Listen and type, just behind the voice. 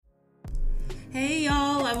Hey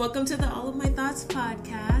y'all, and welcome to the All of My Thoughts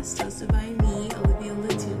podcast, hosted by me, Olivia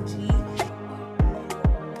Latunji.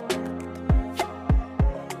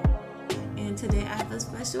 And today I have a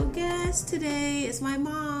special guest. Today is my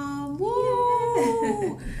mom.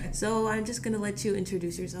 Woo! So I'm just gonna let you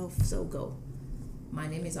introduce yourself. So go. My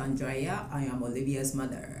name is Andrea. I am Olivia's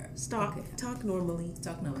mother. Talk normally.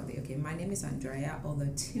 Talk normally. Okay. My name is Andrea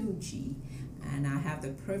Olatunji, and I have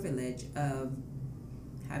the privilege of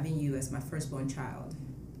having you as my firstborn child.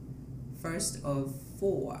 First of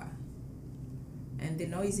four. And the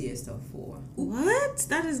noisiest of four. What?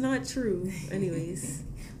 That is not true. Anyways.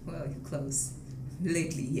 Well, you're close.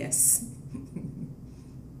 Lately, yes.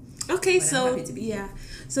 Okay, but so here.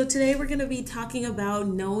 So today we're gonna be talking about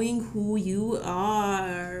knowing who you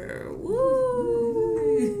are.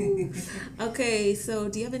 Woo! Okay, so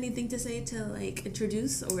do you have anything to say to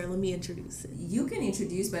introduce, or let me introduce it? You can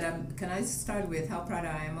introduce, but can I start with how proud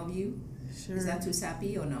I am of you? Sure. Is that too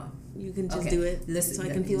sappy or not? You can just do it. Listen, so I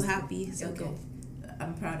can feel happy. So okay. Go.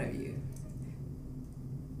 I'm proud of you.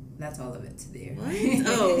 That's all of it there. What?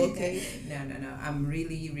 Oh, okay. No. I'm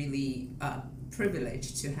really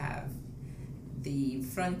privileged to have the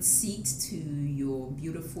front seat to your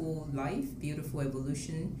beautiful life, beautiful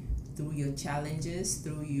evolution, through your challenges,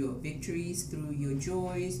 through your victories, through your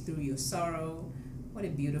joys, through your sorrow. What a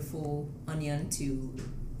beautiful onion to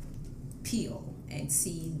peel and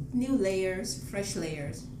see new layers, fresh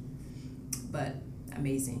layers, but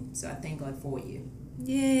amazing. So I thank God for you.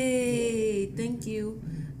 Yay! Thank you.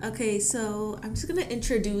 Okay, so I'm just gonna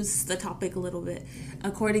introduce the topic a little bit.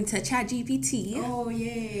 According to ChatGPT. Oh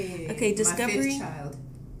yay! Okay, discovering my fifth child.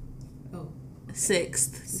 Oh,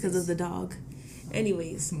 sixth because of the dog.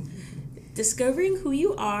 Anyways, discovering who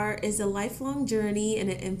you are is a lifelong journey, and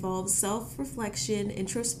it involves self-reflection,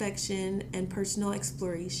 introspection, and personal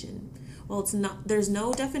exploration. Well, it's not. There's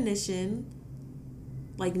no definition.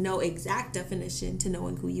 No exact definition to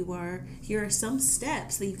knowing who you are. Here are some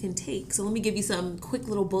steps that you can take. So let me give you some quick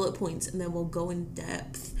little bullet points and then we'll go in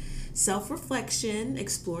depth. Self-reflection,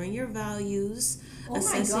 exploring your values,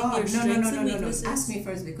 assessing your strengths and weaknesses. Ask me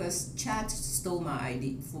first because Chat stole my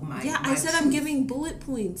ID for my I said truth. I'm giving bullet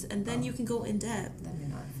points and then you can go in depth. Let me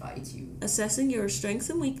not fight you. Assessing your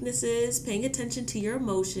strengths and weaknesses, paying attention to your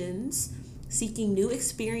emotions, seeking new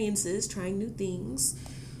experiences, trying new things,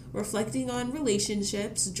 reflecting on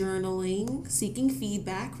relationships, journaling, seeking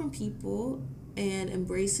feedback from people, and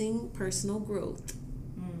embracing personal growth.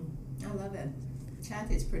 I love it.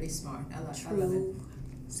 Chat is pretty smart. I love it.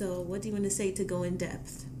 So what do you want to say to go in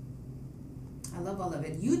depth? I love all of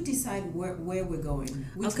it. You decide where we're going.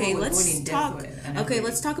 Let's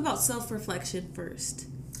talk about self-reflection first.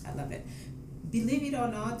 I love it. Believe it or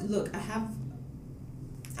not, look,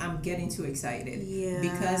 I'm getting too excited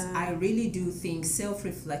because I really do think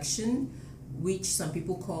self-reflection, which some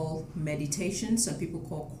people call meditation, some people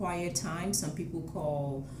call quiet time, some people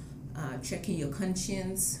call checking your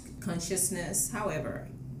consciousness, however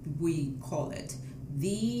we call it,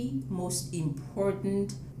 the most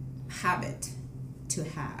important habit to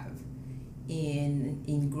have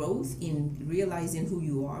in growth, in realizing who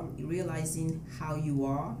you are, realizing how you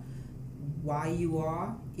are, why you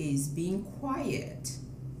are, is being quiet.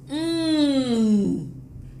 And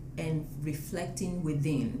reflecting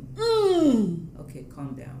within. Okay,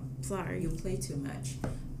 calm down. Sorry. You play too much.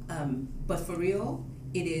 But for real,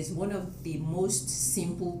 it is one of the most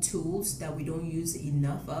simple tools that we don't use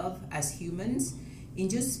enough of as humans.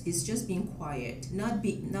 It's just being quiet, not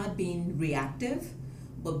being reactive,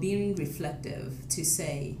 but being reflective to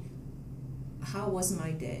say, how was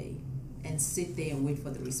my day? And sit there and wait for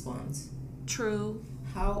the response. True.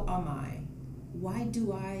 How am I? Why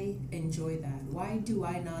do I enjoy that? Why do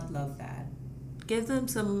I not love that? Give them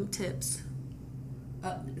some tips.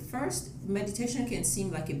 First, meditation can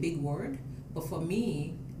seem like a big word, but for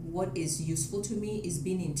me, what is useful to me is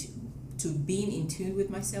being in tune with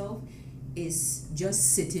myself, is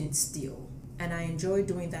just sitting still. And I enjoy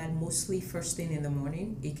doing that mostly first thing in the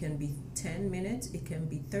morning. It can be 10 minutes, it can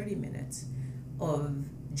be 30 minutes of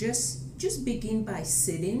just begin by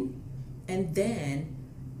sitting and then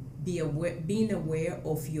being aware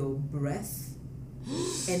of your breath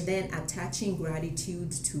and then attaching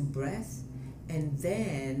gratitude to breath and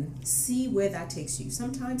then see where that takes you.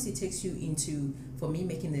 Sometimes it takes you into, for me,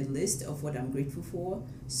 making a list of what I'm grateful for.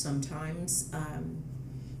 Sometimes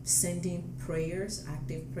sending prayers,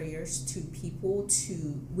 active prayers to people,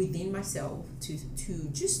 to within myself, to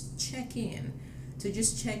just check in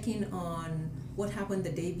on what happened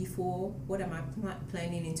the day before, what am I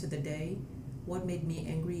planning into the day, what made me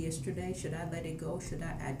angry yesterday, should I let it go, should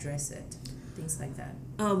I address it? things like that.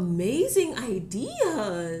 Amazing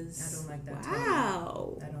ideas. I don't like that.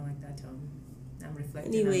 Wow. Tone. I don't like that tone. I'm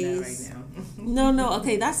reflecting on that right No, now. no.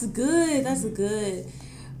 Okay, that's good. That's good.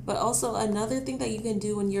 But also another thing that you can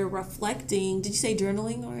do when you're reflecting. Did you say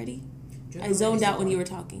journaling already? I zoned out when you were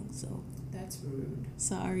talking, so. That's rude.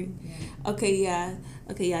 Sorry. Yeah. Okay, yeah.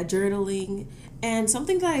 Journaling. And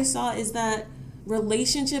something that I saw is that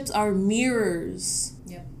relationships are mirrors.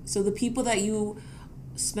 Yep. So the people that you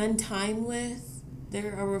spend time with,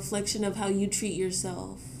 they're a reflection of how you treat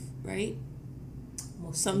yourself, right?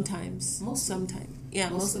 Sometimes. Yeah,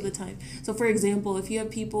 most of the time. So for example, if you have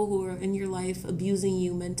people who are in your life abusing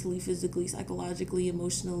you mentally, physically, psychologically,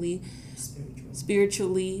 emotionally,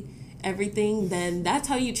 spiritually, everything, then that's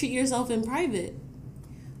how you treat yourself in private.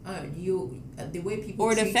 The way people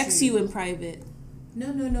or it affects you in private.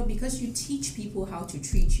 No, because you teach people how to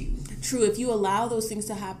treat you. True, if you allow those things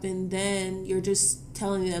to happen, then you're just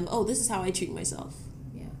telling them, oh, this is how I treat myself.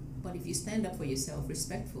 Yeah, but if you stand up for yourself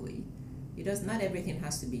respectfully, not everything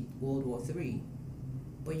has to be World War III,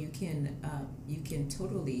 but you can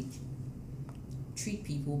totally treat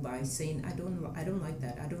people by saying, I don't like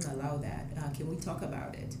that, I don't allow that, can we talk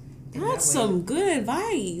about it? And that's some good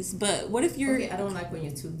advice. But what if you're... Okay, I don't like when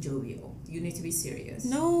you're too jovial. You need to be serious.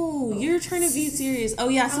 No, you're trying to be serious. Oh,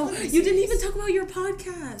 yeah, so you didn't even talk about your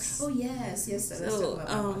podcast. Oh, yes. Let's talk about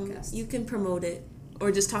my podcast. You can promote it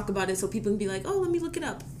or just talk about it so people can be like, oh, let me look it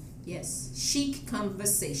up. Yes. Chic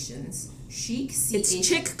Conversations. Chic, It's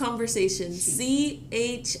Chick Conversations.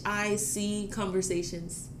 CHIC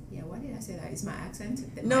Conversations. Yeah, why did I say that? Is my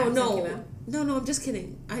accent? No, I'm just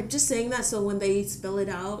kidding. I'm just saying that so when they spell it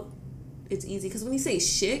out, it's easy. Because when you say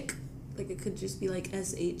chic, like it could just be like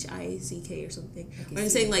SHICK or something. Okay, or I'm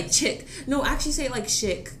saying like chick. No, actually say it like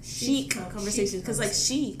chic. Chic Conversations. Because like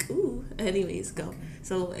chic. Ooh. Anyways, go. Okay.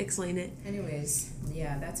 So explain it. Anyways,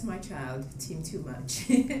 yeah, that's my child. Team too much.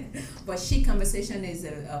 But Chic Conversation is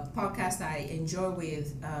a podcast I enjoy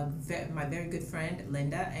with my very good friend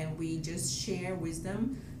Linda, and we just share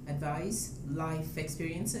wisdom, advice, life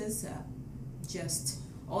experiences, just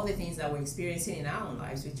all the things that we're experiencing in our own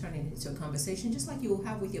lives. We turn it into a conversation just like you'll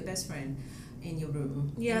have with your best friend in your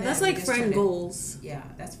room. Yeah, that's like friend goals. Yeah,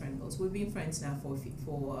 that's friend goals. We've been friends now for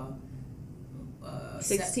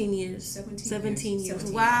 16 years. 17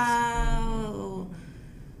 years. Wow.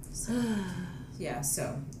 So, yeah,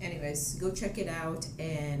 so anyways, go check it out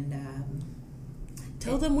and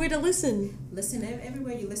tell them where to listen. Listen,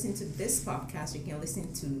 everywhere you listen to this podcast, you can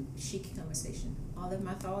listen to Chic Conversation. All of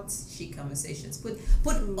my thoughts, Chic Conversations. Put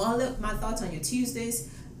all of my thoughts on your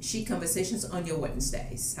Tuesdays, Chic Conversations on your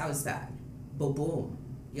Wednesdays. How's that? Boom.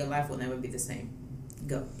 Your life will never be the same.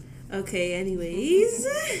 Go. Okay, anyways.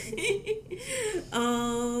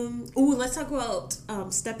 Let's talk about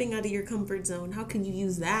stepping out of your comfort zone. How can you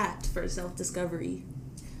use that for self-discovery?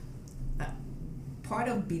 Part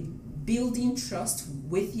of building trust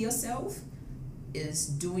with yourself is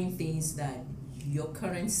doing things that your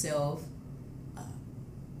current self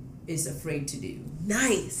is afraid to do.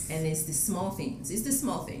 Nice. And it's the small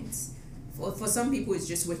things. For some people, it's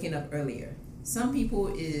just waking up earlier. Some people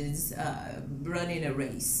is running a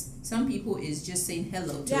race. Some people is just saying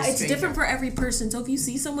hello to a stranger. It's different for every person. So if you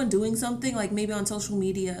see someone doing something, like maybe on social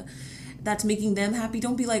media, that's making them happy,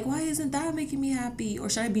 don't be like, why isn't that making me happy? Or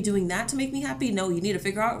should I be doing that to make me happy? No, you need to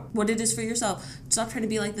figure out what it is for yourself. Stop trying to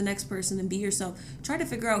be like the next person and be yourself. Try to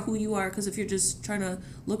figure out who you are, because if you're just trying to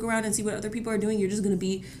look around and see what other people are doing, you're just going to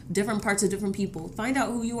be different parts of different people. Find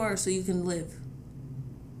out who you are so you can live.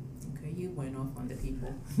 You went off on the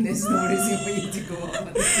people. There's no reason for you to go off on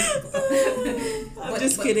the people. I'm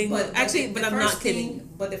just kidding. But I'm not kidding.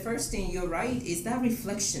 But the first thing, you're right, is that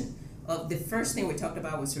reflection. The first thing we talked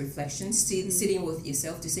about was reflection, sitting with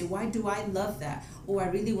yourself to say, why do I love that? Or I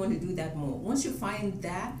really want to do that more. Once you find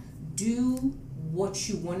that, do what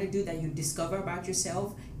you want to do that you discover about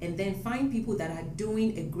yourself, and then find people that are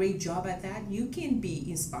doing a great job at that. You can be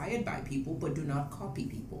inspired by people, but do not copy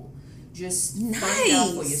people. Just find out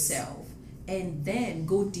for yourself. And then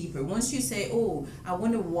go deeper. Once you say, oh, I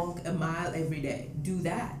want to walk a mile every day, do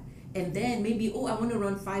that. And then maybe, oh, I want to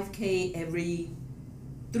run 5K every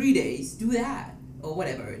 3 days, do that. Or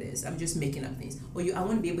whatever it is. I'm just making up things. Or I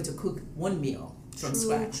want to be able to cook one meal from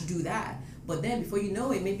scratch, do that. But then before you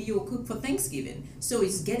know it, maybe you'll cook for Thanksgiving. So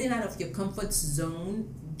it's getting out of your comfort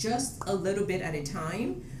zone just a little bit at a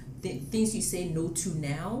time. The things you say no to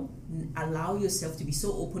now, allow yourself to be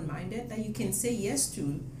so open-minded that you can say yes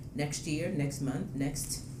to next year, next month,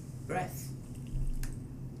 next breath.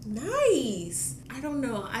 Nice. I don't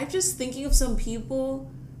know. I'm just thinking of some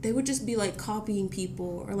people, they would just be like copying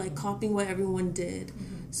people or like copying what everyone did.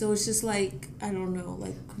 Mm-hmm. So it's just like, I don't know,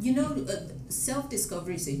 like...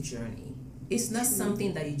 Self-discovery is a journey. It's not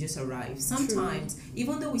something that you just arrive. Sometimes,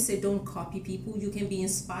 even though we say don't copy people, you can be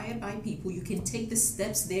inspired by people. You can take the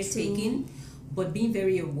steps they're taking, but being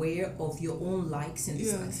very aware of your own likes and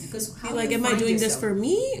dislikes. Because how like, am I doing this for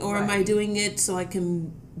me, or am I doing it so I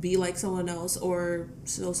can be like someone else, or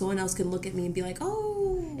so someone else can look at me and be like,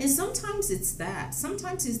 oh. And sometimes it's that.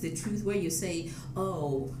 Sometimes it's the truth where you say,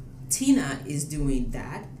 oh, Tina is doing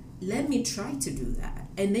that. Let me try to do that.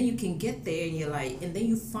 And then you can get there and you're like, and then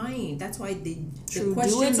you find, that's why the question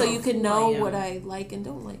do it so you can know what I like and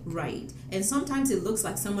don't like. Right. And sometimes it looks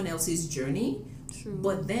like someone else's journey. True.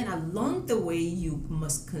 But then along the way, you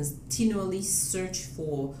must continually search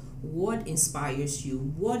for what inspires you,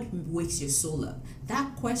 what wakes your soul up.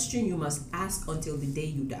 That question you must ask until the day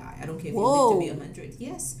you die. I don't care if you live to be 100.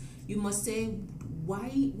 Yes. You must say, why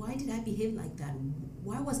did I behave like that?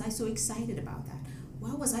 Why was I so excited about that?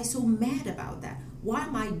 Why was I so mad about that? Why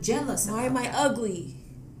am I jealous about that? Why am I ugly?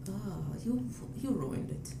 Oh, you ruined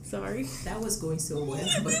it. Sorry. That was going so well,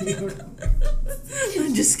 but you ruined it.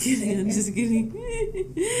 I'm just kidding.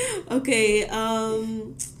 Okay,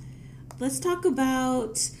 let's talk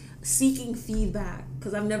about seeking feedback,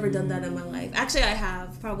 because I've never done that in my life. Actually, I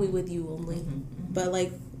have, probably with you only. But,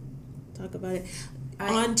 like, talk about it.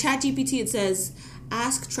 On ChatGPT, it says,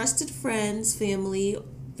 ask trusted friends, family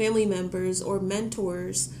members, or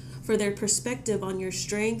mentors for their perspective on your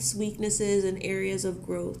strengths, weaknesses, and areas of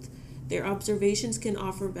growth. Their observations can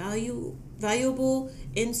offer valuable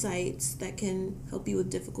insights that can help you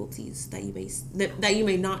with difficulties that you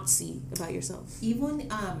may not see about yourself. Even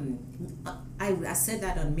I said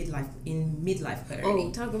that on midlife clarity.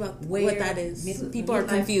 Oh, talk about what that is. People are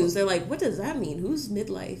confused. They're like, what does that mean? Who's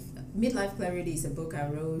midlife? Midlife Clarity is a book I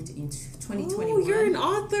wrote in 2021. Oh, you're an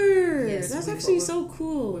author. Yes, that's actually so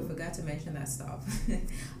cool. We forgot to mention that stuff.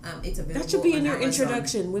 It's available. That should be in your Amazon.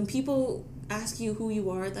 Introduction. When people ask you who you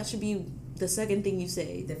are, that should be the second thing you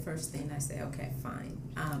say. The first thing I say, okay, fine.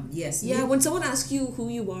 Yes. Yeah, when someone asks you who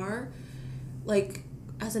you are, like,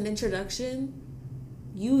 as an introduction,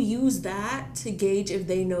 you use that to gauge if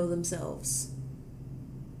they know themselves.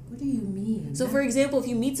 What do you mean? So, for example, if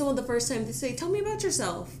you meet someone the first time, they say, tell me about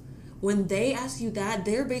yourself. When they ask you that,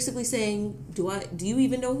 they're basically saying, do you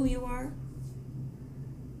even know who you are?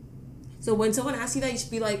 So when someone asks you that, you should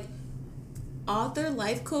be like, author,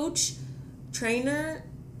 life coach, trainer.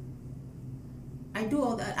 I do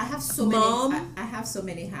all that. I have so mom. many. I have so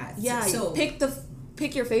many hats. Yeah. So pick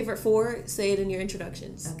your favorite 4. Say it in your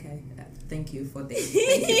introductions. Okay. Thank you for the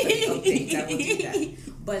update. I will do that.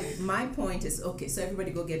 But my point is, okay, so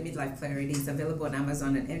everybody go get Midlife Clarity. It's available on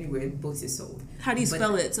Amazon and anywhere books is sold. How do you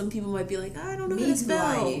spell it? Some people might be like, I don't know how to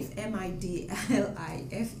spell. Midlife,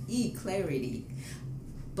 MIDLIFE, Clarity.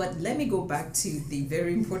 But let me go back to the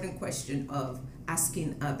very important question of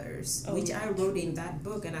asking others, which I wrote in that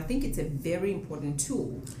book, and I think it's a very important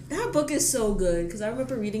tool. That book is so good, because I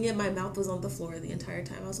remember reading it, my mouth was on the floor the entire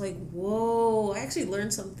time. I was like, whoa, I actually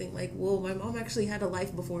learned something. Like, whoa, my mom actually had a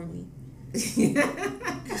life before me.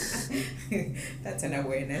 That's an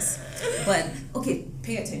awareness. But, okay,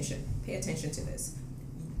 pay attention to this.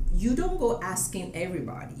 You don't go asking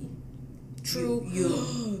everybody. True.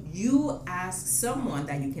 You ask someone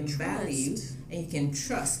that you can value and you can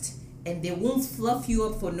trust, and they won't fluff you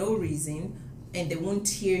up for no reason, and they won't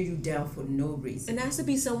tear you down for no reason. It has to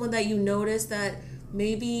be someone that you notice that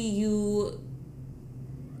maybe you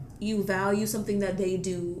value something that they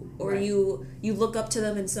do, or you look up to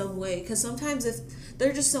them in some way. Because sometimes if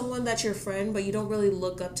they're just someone that's your friend, but you don't really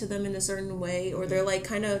look up to them in a certain way, or they're like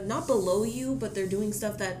kind of not below you, but they're doing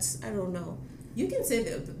stuff that's, I don't know. You can say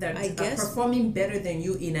that they're performing better than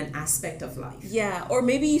you in an aspect of life. Yeah, or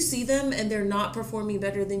maybe you see them and they're not performing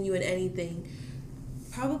better than you in anything.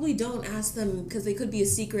 Probably don't ask them, because they could be a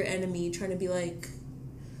secret enemy trying to be like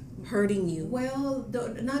hurting you. Well,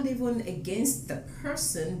 not even against the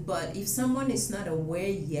person, but if someone is not aware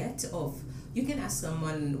yet of, you can ask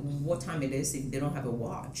someone what time it is if they don't have a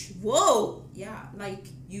watch. Whoa! Yeah, like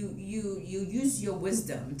you use your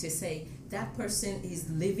wisdom to say that person is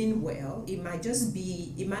living well. It might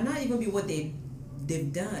not even be what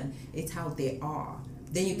they've done. It's how they are.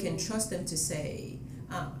 Then you can trust them to say,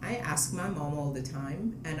 I ask my mom all the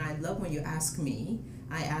time, and I love when you ask me.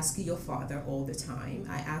 I ask your father all the time.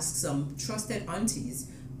 I ask some trusted aunties,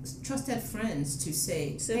 trusted friends to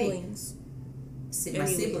say, siblings. Hey, my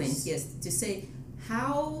siblings, yes, to say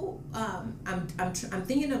how I'm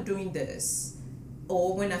thinking of doing this,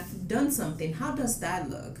 or when I've done something, how does that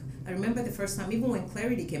look? I remember the first time, even when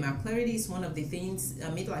clarity came out. Clarity is one of the things,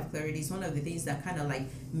 midlife clarity is one of the things that kind of like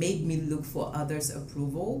made me look for others'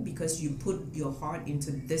 approval, because you put your heart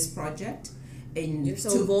into this project. And you're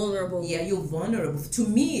so vulnerable. Yeah, you're vulnerable. To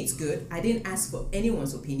me, it's good. I didn't ask for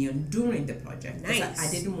anyone's opinion during the project. Nice. I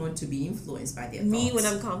didn't want to be influenced by their Me thoughts.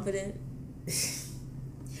 when I'm confident.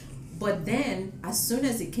 But then, as soon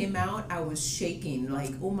as it came out, I was shaking.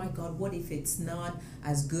 Like, oh my God, what if it's not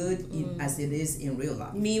as good as it is in real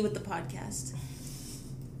life? Me with the podcast.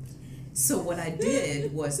 So what I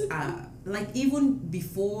did was, like even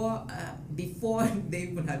before they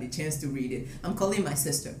even had a chance to read it, I'm calling my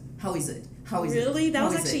sister. How is it? How is it? Really? That How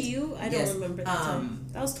was is actually it? you? I Yes. don't remember that time.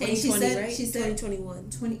 That was 2020, and she said, right? She said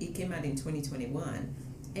 2021. It came out in 2021.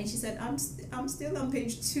 And she said, I'm still on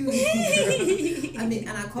page 2. I mean,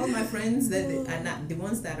 and I called my friends the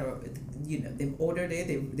ones that are, they've ordered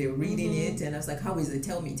it, they're reading it, and I was like, how is it?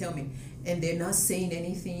 Tell me. And they're not saying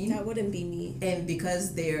anything. That wouldn't be me. And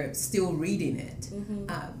because they're still reading it.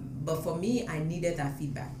 But for me, I needed that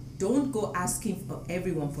feedback. Don't go asking for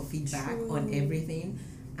everyone for feedback on everything.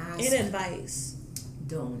 Ask, and advice.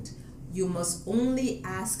 Don't. You must only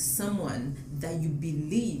ask someone that you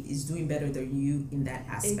believe is doing better than you in that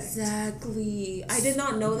aspect. Exactly. I did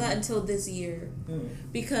not know that until this year.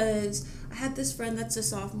 Because I had this friend that's a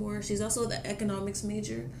sophomore. She's also the economics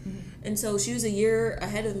major. And so she was a year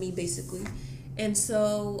ahead of me, basically. And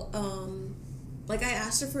so, like, I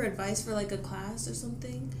asked her for advice for, like, a class or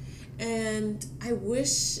something. And I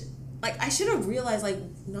wish... Like, I should have realized, like,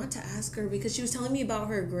 not to ask her, because she was telling me about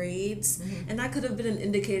her grades, and that could have been an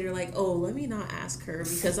indicator, like, oh, let me not ask her,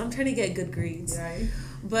 because I'm trying to get good grades. Right.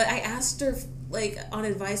 But I asked her, like, on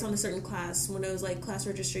advice on a certain class when it was, like, class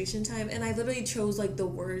registration time, and I literally chose, like, the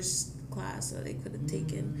worst class that I could have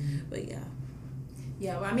taken. But, yeah.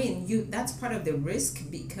 Yeah, well, I mean, that's part of the risk,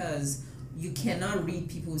 because you cannot read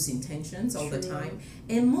people's intentions all the time.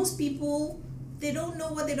 And most people, they don't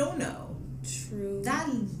know what they don't know. True.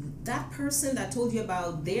 That person that told you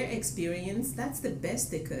about their experience, that's the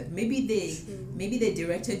best they could. Maybe they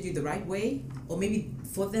directed you the right way, or maybe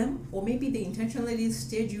for them, or maybe they intentionally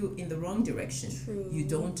steered you in the wrong direction. True. You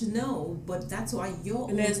don't know, but that's why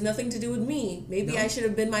and it has nothing to do with me. Maybe I should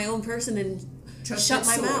have been my own person and shut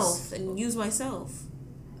my mouth and use myself.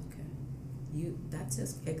 Okay.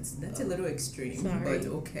 That's a little extreme. Sorry. But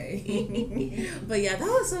okay. But yeah, that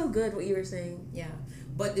was so good what you were saying. Yeah.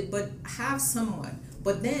 But have someone.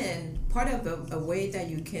 But then part of a way that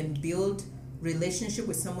you can build relationship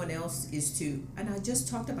with someone else is to, and I just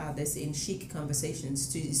talked about this in Chic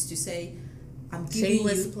Conversations, is to say, I'm giving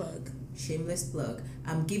shameless plug.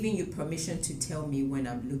 I'm giving you permission to tell me when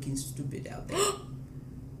I'm looking stupid out there.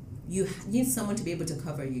 You need someone to be able to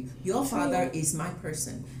cover you. Your father is my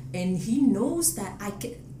person, and he knows that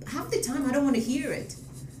half the time I don't want to hear it.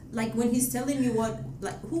 Like when he's telling you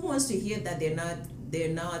who wants to hear that they're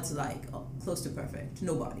not like close to perfect?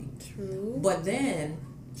 Nobody. True. But then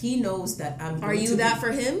he knows that I'm. Are you that for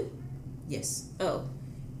him? Yes. Oh.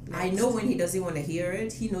 Next. I know when he doesn't want to hear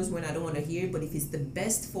it. He knows when I don't want to hear it. But if it's the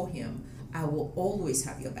best for him, I will always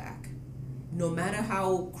have your back. No matter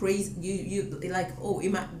how crazy you like. Oh,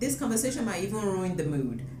 this conversation might even ruin the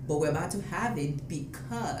mood. But we're about to have it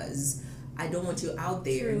because I don't want you out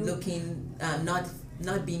there looking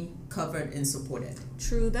not being covered and supported.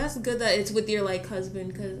 True. That's good that it's with your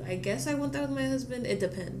husband, because I guess I want that with my husband. It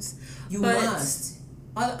depends. You must.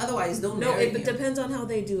 Otherwise, don't marry him. It depends on how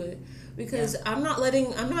they do it, because I'm not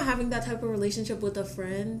having that type of relationship with a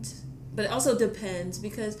friend. But it also depends,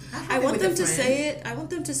 because I want them to say it. I want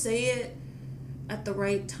them to say it at the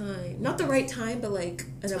right time. Not the right time, but like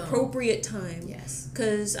an appropriate time. Yes.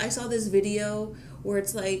 Because I saw this video where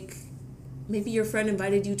it's like maybe your friend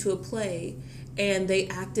invited you to a play and they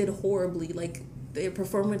acted horribly, like their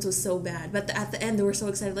performance was so bad, but at the end they were so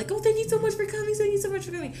excited, like, oh, thank you so much for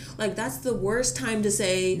coming, like that's the worst time to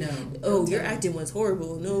say, no, oh, your acting was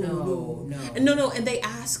horrible. No, and they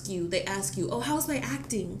ask you, oh, how's my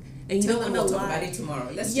acting? And you don't want to talk about it tomorrow.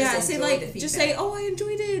 Let's just say, oh, I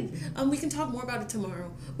enjoyed it. We can talk more about it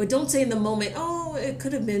tomorrow. But don't say in the moment, oh, it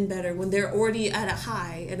could have been better, when they're already at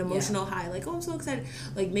an emotional high. Like, oh, I'm so excited.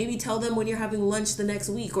 Like, maybe tell them when you're having lunch the next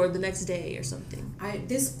week or the next day or something.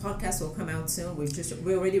 This podcast will come out soon.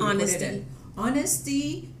 We already recorded it.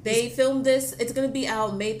 Honesty. They filmed this. It's going to be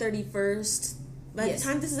out May 31st. By the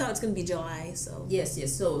time this is out, it's going to be July, so... Yes.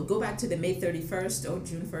 So go back to the May 31st or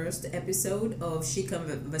June 1st episode of She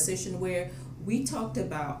Conversation, where we talked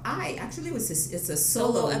about... it's a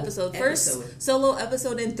solo episode. First solo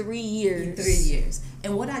episode in 3 years.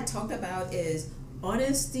 And what I talked about is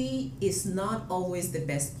honesty is not always the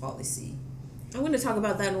best policy. I'm going to talk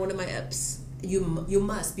about that in one of my eps. You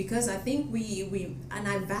must, because I think we and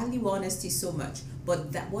I value honesty so much.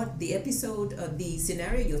 But that what the episode, the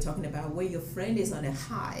scenario you're talking about, where your friend is on a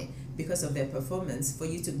high because of their performance, for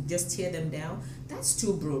you to just tear them down, that's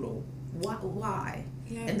too brutal. Why?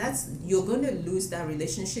 Yeah. And you're going to lose that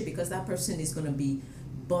relationship, because that person is going to be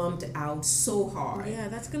bummed out so hard. Yeah,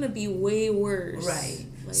 that's gonna be way worse. Right.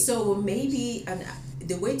 Like, so maybe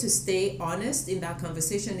the way to stay honest in that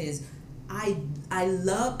conversation is, I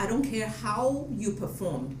don't care how you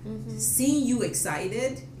performed. Seeing you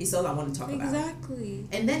excited is all I want to talk about. Exactly.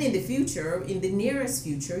 And then in the future, in the nearest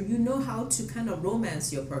future, you know how to kind of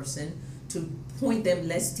romance your person, to point them,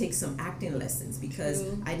 let's take some acting lessons, because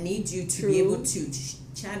True. I need you to be able to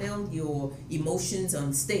channel your emotions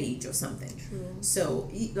on stage or something. True. So,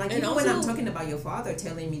 like, even when I'm talking about your father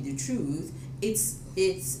telling me the truth,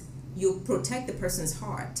 it's you protect the person's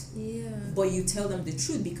heart. Yeah. But you tell them the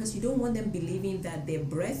truth, because you don't want them believing that their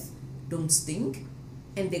breath don't stink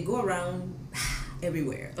and they go around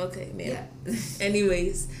everywhere. Okay, man. Yeah.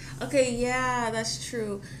 Anyways. Okay, yeah, that's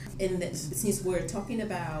true. And since we're talking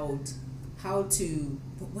about how to,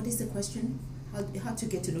 what is the question? How to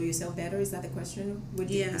get to know yourself better? Is that the question we're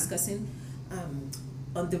discussing?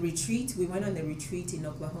 On the retreat, we went on a retreat in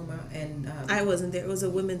Oklahoma, and I wasn't there. It was a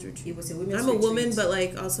women's retreat. It was a women's retreat. I'm a woman,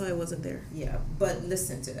 but also I wasn't there. Yeah, but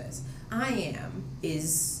listen to this. I am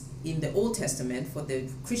is in the Old Testament, for the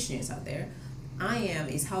Christians out there. I am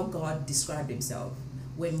is how God described himself.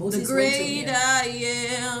 When Moses the great went to him, I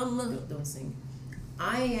am. Don't sing.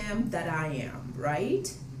 I am that I am,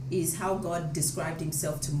 right? Is how God described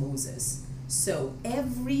himself to Moses. So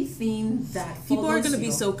everything that people are going to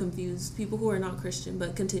be so confused. People who are not Christian,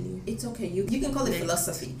 but continue. It's okay. You can call it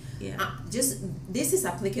philosophy. Yeah. This is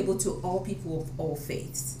applicable to all people of all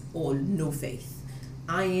faiths or no faith.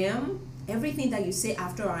 I am, everything that you say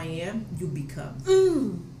after I am, you become.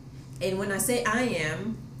 And when I say I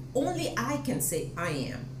am, only I can say I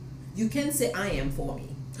am. You can say I am for me.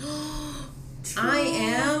 True. I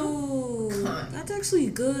am kind. That's actually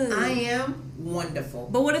good. I am wonderful.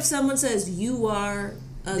 But what if someone says you are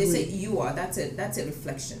ugly? They say you are. That's a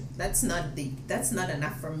reflection. That's not an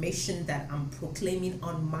affirmation that I'm proclaiming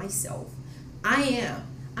on myself. I am.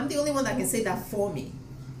 I'm the only one that can say that for me.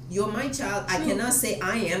 You're my child. True. I cannot say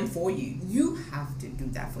I am for you. You have to do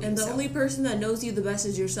that for yourself. And the only person that knows you the best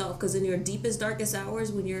is yourself. Because in your deepest, darkest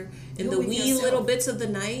hours, when you're in the wee little bits of the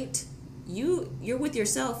night, you're with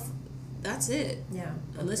yourself. That's it. Yeah.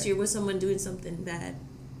 Unless you're with someone doing something bad.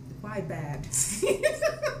 Why bad?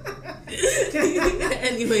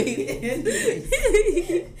 Anyways.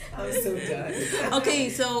 I'm so done.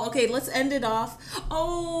 Okay, let's end it off.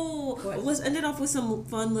 Let's end it off with some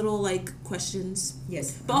fun little questions.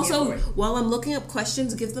 Yes. But also, while I'm looking up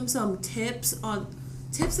questions, give them some tips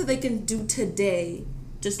that they can do today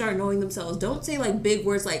to start knowing themselves. Don't say big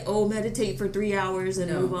words like, meditate for 3 hours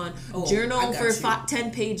and move on. Journal for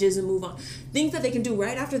 10 pages and move on. Things that they can do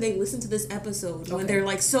right after they listen to this episode, when they're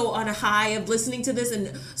so on a high of listening to this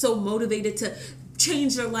and so motivated to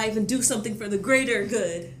change their life and do something for the greater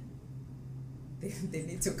good. They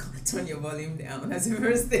need to turn your volume down. That's the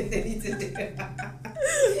first thing they need to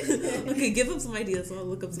do. Okay, give them some ideas. So I'll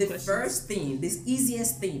look up some questions. The first thing, this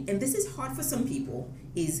easiest thing, and this is hard for some people,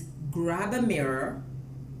 is grab a mirror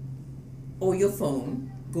or your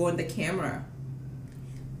phone, go on the camera,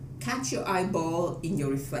 catch your eyeball in your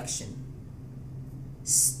reflection,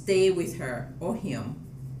 stay with her or him,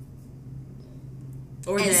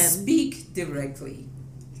 or and them. Speak directly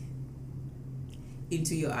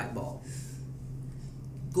into your eyeball.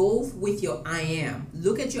 Go with your I am.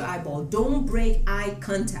 Look at your eyeball. Don't break eye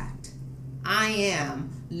contact. I am.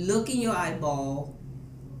 Look in your eyeball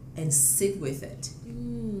and sit with it.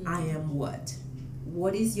 I am what?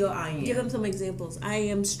 What is your I am? Give them some examples. I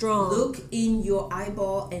am strong. Look in your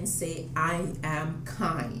eyeball and say, I am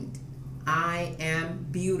kind. I am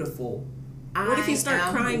beautiful. What if you start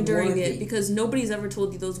crying during worthy. it because nobody's ever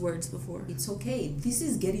told you those words before? It's okay. This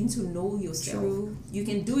is getting to know yourself. True. You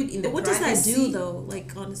can do it in the But what privacy. does that do though?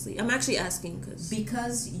 Honestly, I'm actually asking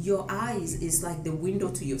because your eyes is like the window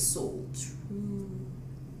to your soul. True.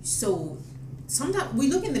 So sometimes we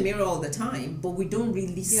look in the mirror all the time, but we don't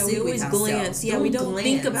really sit we always with ourselves. glance. Yeah, we don't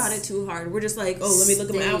think about it too hard. We're just let me look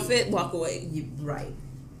at my outfit, walk away. Right.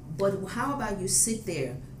 But how about you sit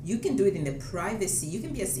there? You can do it in the privacy. You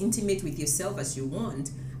can be as intimate with yourself as you want,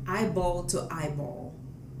 eyeball to eyeball.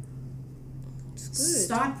 It's good.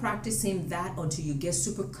 Start practicing that until you get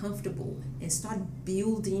super comfortable and start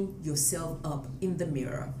building yourself up in the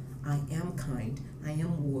mirror. I am kind, I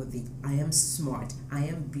am worthy, I am smart, I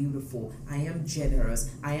am beautiful, I am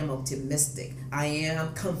generous, I am optimistic, I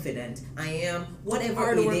am confident, I am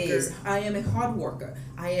whatever it is. I am a hard worker.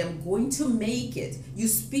 I am going to make it. You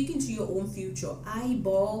speak into your own future,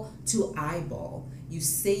 eyeball to eyeball. You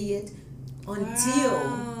say it until...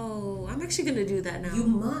 Wow. I'm actually going to do that now. You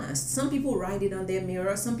must. Some people write it on their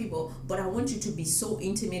mirror, some people, but I want you to be so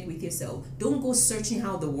intimate with yourself. Don't go searching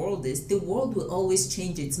how the world is. The world will always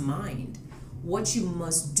change its mind. What you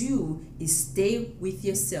must do is stay with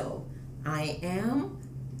yourself. I am,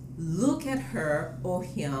 look at her or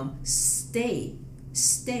him, stay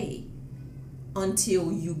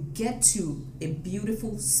until you get to a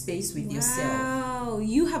beautiful space with yourself. Wow,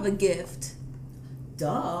 you have a gift.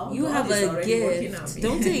 Duh. You God have a gift.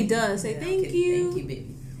 Don't say duh. Say thank you. Thank you,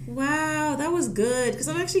 baby. Wow, that was good. Because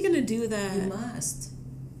I'm actually going to do that.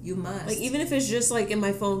 You must. Like, even if it's just like in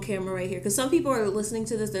my phone camera right here. Because some people are listening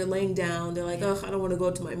to this, they're laying down. They're like, I don't want to go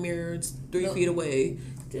to my mirror. It's 3 feet away.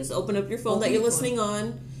 Just open up your phone that you're listening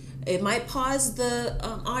on. It might pause the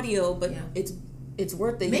audio, but it's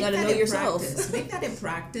worth it. You got to know yourself. Make that a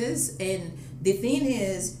practice. And the thing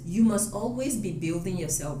is, you must always be building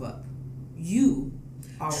yourself up. You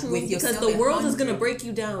are with yourself. Because the world is going to break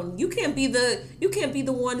you down. You can't be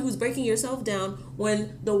the one who's breaking yourself down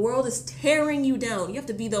when the world is tearing you down. You have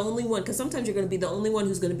to be the only one, because sometimes you're going to be the only one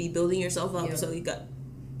who's going to be building yourself up. Yep. So you got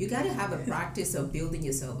to have a practice of building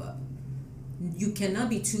yourself up. You cannot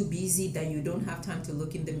be too busy that you don't have time to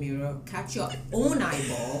look in the mirror, catch your own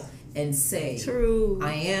eyeball, and say, "True,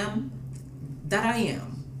 I am that I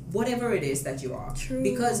am." Whatever it is that you are. True.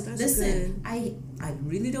 Because that's listen, good. I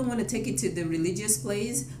really don't want to take it to the religious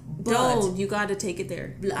place, but you got to take it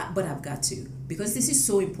there. But I've got to, because this is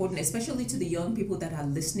so important, especially to the young people that are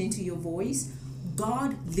listening to your voice.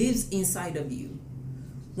 God lives inside of you.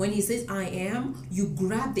 When he says I am, you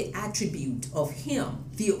grab the attribute of him,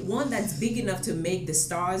 the one that's big enough to make the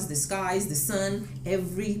stars, the skies, the sun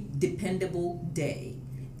every dependable day.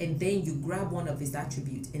 And then you grab one of his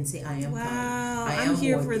attributes and say, I am kind. I'm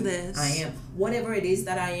here worthy. For this. I am. Whatever it is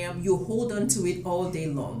that I am, you hold on to it all day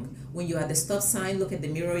long. When you're at the stop sign, look at the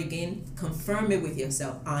mirror again, confirm it with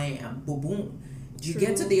yourself. I am. Boom, boom. You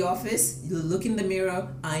get to the office, you look in the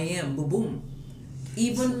mirror, I am. Boom, boom.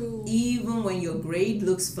 Even when your grade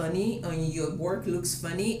looks funny, or your work looks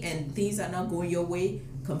funny, and things are not going your way,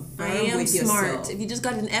 confirm I am with smart. yourself. If you just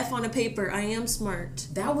got an F on a paper, I am smart.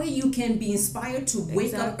 That way you can be inspired to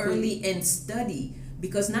wake up early and study,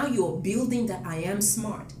 because now you're building that I am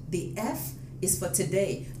smart. The F is for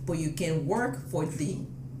today, but you can work for the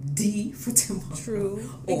D for tomorrow. True.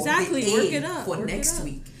 Or exactly. the A work it up for next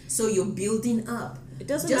week. So you're building up. It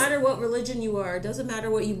doesn't matter what religion you are. It doesn't matter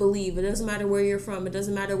what you believe. It doesn't matter where you're from. It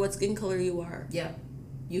doesn't matter what skin color you are. Yeah.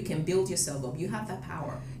 You can build yourself up. You have that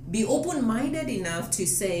power. Be open-minded enough to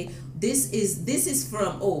say, this is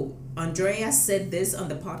from, Andrea said this on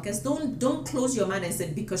the podcast. Don't close your mind and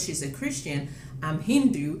say, because she's a Christian, I'm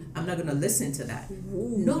Hindu, I'm not going to listen to that.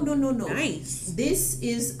 Ooh, no. Nice. This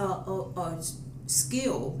is a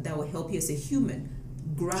skill that will help you as a human.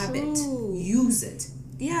 Grab it. Use it.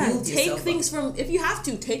 Yeah, take things from, if you have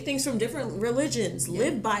to, take things from different religions,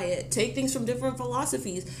 live by it, take things from different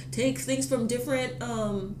philosophies, take things from different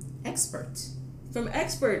experts, from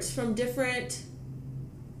different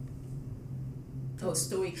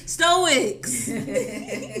Stoics.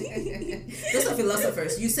 Those are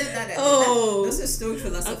philosophers. You said that. Those are Stoic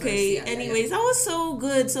philosophers. Okay. Anyways, that was so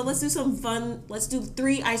good. So let's do some fun. Let's do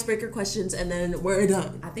 3 icebreaker questions, and then we're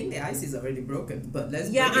done. I think the ice is already broken, but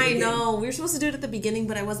let's. Yeah, I know. We were supposed to do it at the beginning,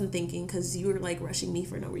 but I wasn't thinking because you were like rushing me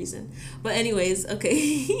for no reason. But anyways,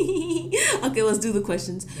 okay. Okay, let's do the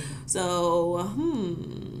questions. So,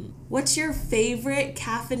 what's your favorite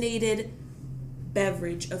caffeinated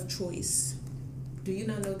beverage of choice? Do you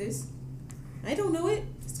not know this? I don't know it.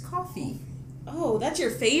 It's coffee. Oh, that's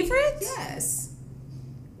your favorite? Yes.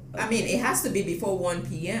 Okay. I mean, it has to be before 1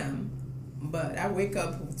 p.m., but I wake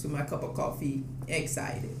up to my cup of coffee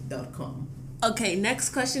excited.com. Okay, next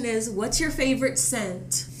question is, what's your favorite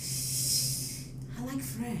scent? I like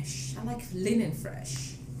fresh. I like linen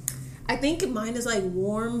fresh. I think mine is like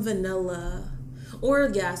warm vanilla.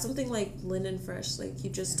 Or, something like linen fresh. Like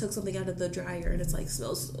you just took something out of the dryer and it's like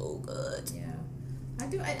smells so good. Yeah. I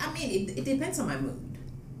do. I mean, it depends on my mood.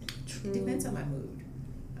 True. It depends on my mood.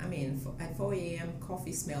 I mean, at 4 a.m.,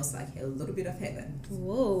 coffee smells like a little bit of heaven.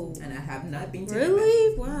 Whoa. And I have not been to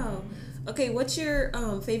Really? Heaven. Wow. Okay, what's your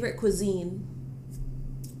favorite cuisine?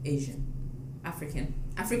 Asian. African,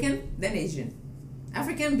 then Asian.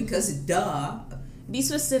 African because, duh, Be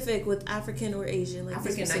specific with African or Asian. Like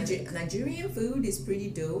Nigerian food is pretty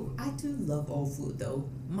dope. I do love all food though.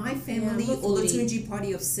 My family, Yeah, Olatunji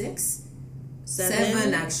party of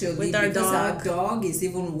seven actually. With our because dog. our dog is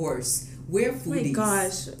even worse. We're foodies. Oh my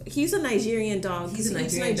gosh, he's a Nigerian dog. He's a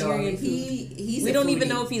Nigerian dog. Food. We don't even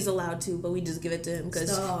know if he's allowed to, but we just give it to him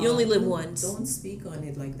because you only live once. Don't speak on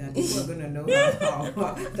it like that. People are gonna know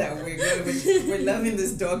how that we're loving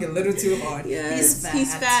this dog a little too hard. Yes,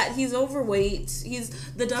 he's fat. He's overweight.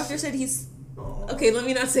 The doctor said he's. Okay, let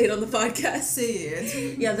me not say it on the podcast. Say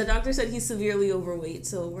it. Yeah, the doctor said he's severely overweight,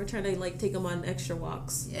 so we're trying to like take him on extra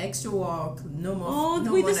walks. Extra walk, no more.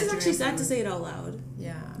 Oh, wait, this is actually sad to say it out loud.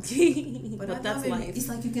 Yeah, but that's life. It's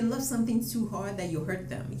like you can love something too hard that you hurt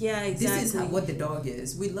them. Yeah, exactly. This is what the dog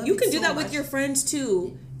is. We love. You can do so that much. with your friends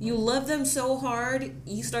too. You love them so hard,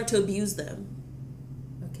 you start to abuse them.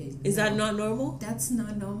 Okay. Is that not normal? That's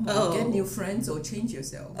not normal. Oh. Get new friends or change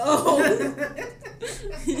yourself. Oh.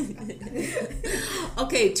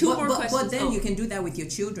 Okay, two more questions. But then you can do that with your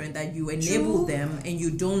children, that you enable them and you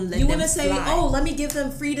don't let them. You want to say, oh, let me give them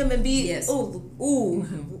freedom and be. Yes. Oh,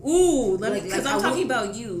 ooh. Because I'm talking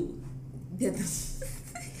about you.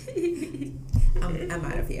 I'm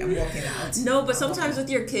out of here. I'm walking out. No, but sometimes with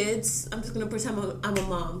your kids, I'm just gonna pretend I'm a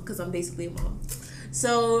mom because I'm basically a mom.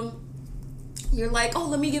 So you're like, oh,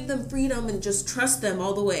 let me give them freedom and just trust them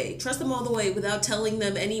all the way. Trust them all the way without telling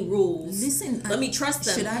them any rules. Listen, let me trust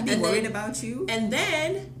them. Should I be worried about you? And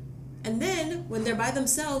then when they're by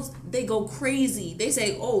themselves, they go crazy. They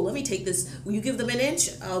say, oh, let me take this. Will you give them an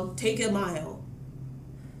inch? I'll take a mile.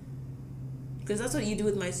 Because that's what you do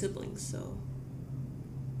with my siblings. So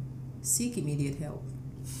seek immediate help.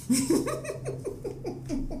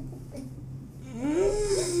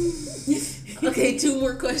 Okay, two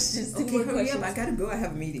more questions. Hurry up. I gotta go. I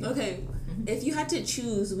have a meeting. Okay. If you had to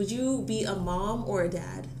choose, would you be a mom or a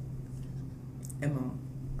dad? A mom.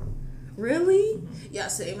 Really? Mm-hmm. Yeah,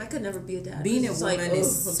 same. I could never be a dad. Being a woman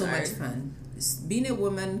is so much fun. Being a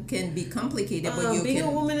woman can be complicated, but being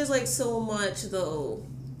a woman is like so much though.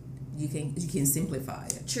 You can simplify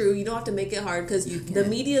it. True. You don't have to make it hard because the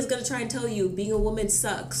media is gonna try and tell you being a woman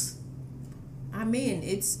sucks. I mean,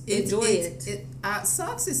 enjoy it.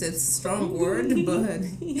 Sucks is a strong word, but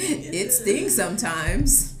it stings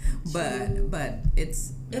sometimes. But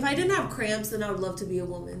it's. If I didn't have cramps, then I would love to be a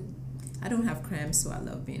woman. I don't have cramps, so I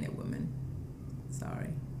love being a woman.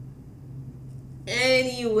 Sorry.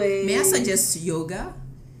 Anyway, may I suggest yoga?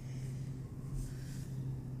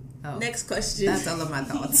 Oh, next question. That's all of my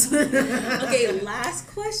thoughts. Okay, last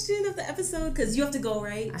question of the episode because you have to go,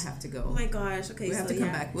 right? I have to go. Oh my gosh. Okay, we have to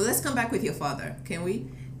come back. Well, let's come back with your father. Can we?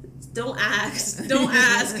 Don't ask. Don't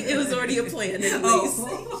ask. It was already a plan, anyways.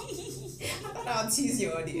 Oh. I'll tease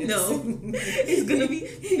your audience. No, it's gonna be.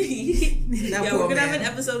 We're gonna have an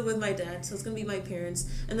episode with my dad, so it's gonna be my parents,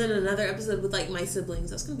 and then another episode with like my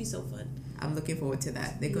siblings. That's gonna be so fun. I'm looking forward to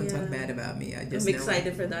that. They're gonna talk bad about me. I'm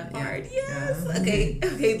excited for that part. Yeah. Yes. Okay.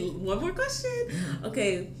 One more question.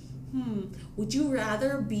 Okay. Would you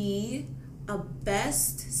rather be a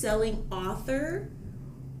best-selling author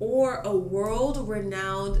or a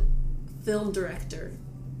world-renowned film director?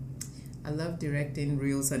 I love directing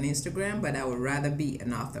reels on Instagram, but I would rather be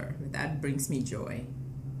an author. That brings me joy.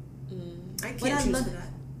 I can't choose for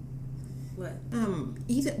that. What?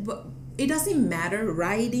 Either, but it doesn't matter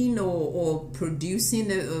writing or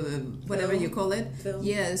producing whatever you call it. Film.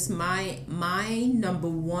 Yes, my number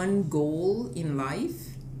one goal in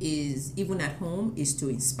life is, even at home, is to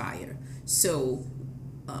inspire. So,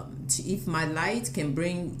 if my light can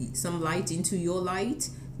bring some light into your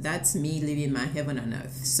light, that's me living my heaven on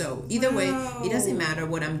earth. So either way, it doesn't matter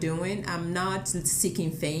what I'm doing. I'm not seeking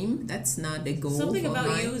fame. That's not the goal. Something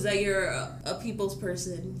about you is that you're a people's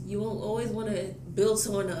person. You will always want to build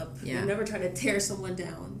someone up. Yeah. You're never trying to tear someone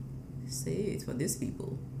down. Say it's for these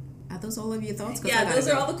people. Are those all of your thoughts? Yeah, those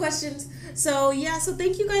are all the questions. So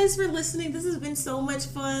thank you guys for listening. This has been so much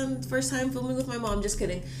fun. First time filming with my mom. Just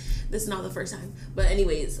kidding. This is not the first time. But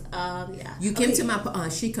anyways, yeah. You came to my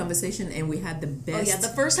She Conversation and we had the best. Oh, yeah. The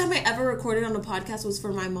first time I ever recorded on a podcast was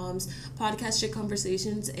for my mom's podcast, Shit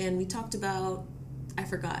Conversations. And we talked about, I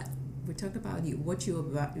forgot. We talked about what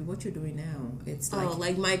you're doing now. It's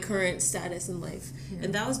like my current status in life. Yeah.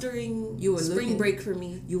 And that was during spring break for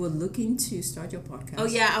me. You were looking to start your podcast. Oh,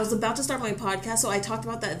 yeah. I was about to start my podcast. So I talked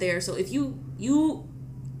about that there. So if you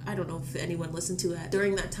I don't know if anyone listened to that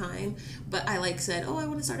during that time, but I said, I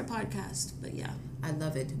want to start a podcast. But yeah. I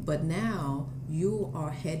love it. But now you are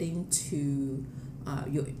heading to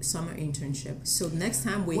your summer internship. So next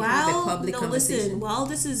time we have a public conversation. Listen, while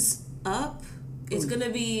this is up, It's going to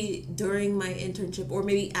be during my internship or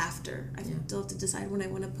maybe after. I still have to decide when I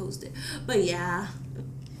want to post it. But yeah.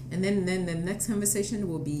 And then the next conversation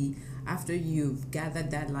will be after you've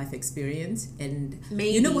gathered that life experience. And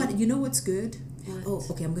maybe. You know what? You know what's good? What? Oh,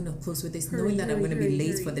 okay, I'm going to close with this, knowing that I'm going to be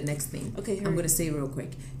late for the next thing. Okay, I'm going to say real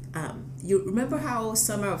quick. You remember how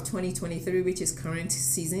summer of 2023, which is current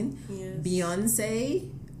season,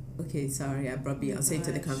 Beyonce... Okay, sorry, I brought Beyonce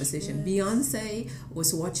into the conversation. Yes. Beyonce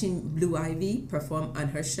was watching Blue Ivy perform on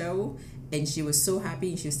her show, and she was so happy,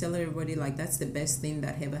 and she was telling everybody, like, that's the best thing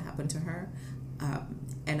that ever happened to her.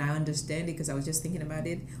 And I understand it because I was just thinking about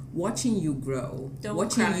it. Watching you grow,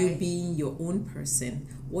 watching you being your own person,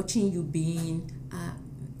 watching you being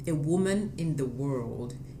a woman in the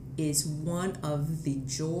world is one of the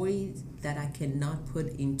joys that I cannot put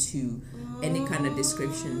into any kind of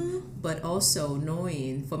description. But also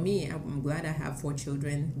knowing, for me, I'm glad I have 4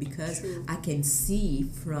 children because I can see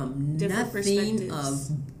from nothing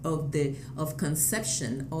of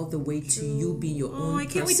conception all the way to you being your own person.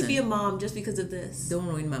 I can't wait to be a mom just because of this. Don't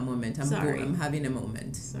ruin my moment. I'm having a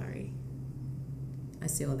moment. Sorry. I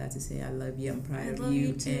say all that to say I love you. I'm proud of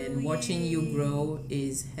you. And watching you grow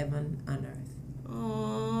is heaven on earth.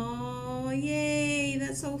 Oh, yay.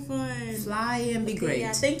 That's so fun. Fly and be great.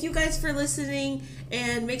 Yeah, thank you guys for listening.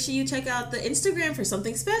 And make sure you check out the Instagram for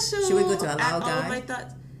something special. Should we go to Halal Guy? All of my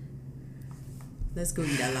thoughts. Let's go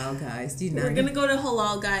eat Halal Guys. We're going to go to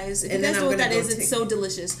Halal Guys. If you guys know what that is, it's so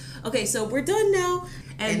delicious. Okay, so we're done now.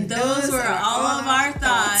 And those were all of our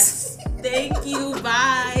thoughts. Thank you.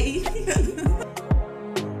 Bye.